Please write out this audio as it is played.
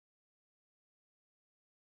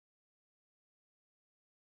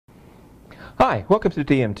Hi, welcome to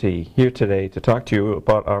DMT. Here today to talk to you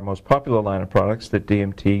about our most popular line of products, the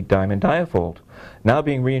DMT Diamond Diafold, now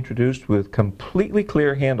being reintroduced with completely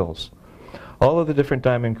clear handles. All of the different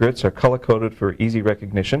diamond grits are color-coded for easy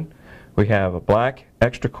recognition. We have a black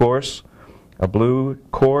extra coarse, a blue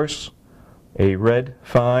coarse, a red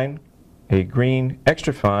fine, a green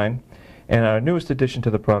extra fine, and our newest addition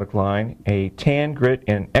to the product line, a tan grit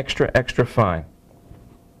in extra fine.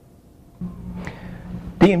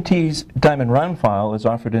 DMT's diamond round file is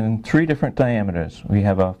offered in 3 different diameters. We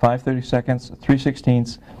have a 5/32, a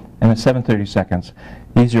 3/16, and a 7/32.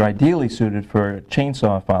 These are ideally suited for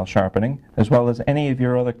chainsaw file sharpening, as well as any of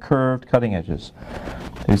your other curved cutting edges.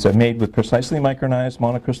 These are made with precisely micronized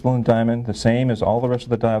monocrystalline diamond, the same as all the rest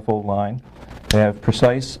of the Diafold line. They have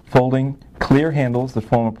precise folding, clear handles that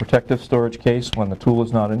form a protective storage case when the tool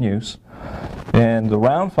is not in use. And the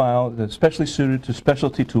round file is especially suited to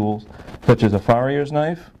specialty tools such as a farrier's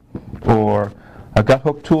knife or a gut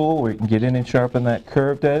hook tool where you can get in and sharpen that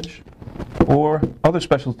curved edge, or other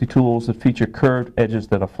specialty tools that feature curved edges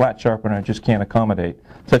that a flat sharpener just can't accommodate,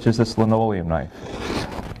 such as this linoleum knife.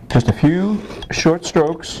 Just a few short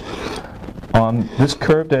strokes on this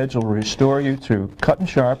curved edge will restore you to cut and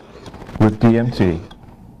sharp with DMT.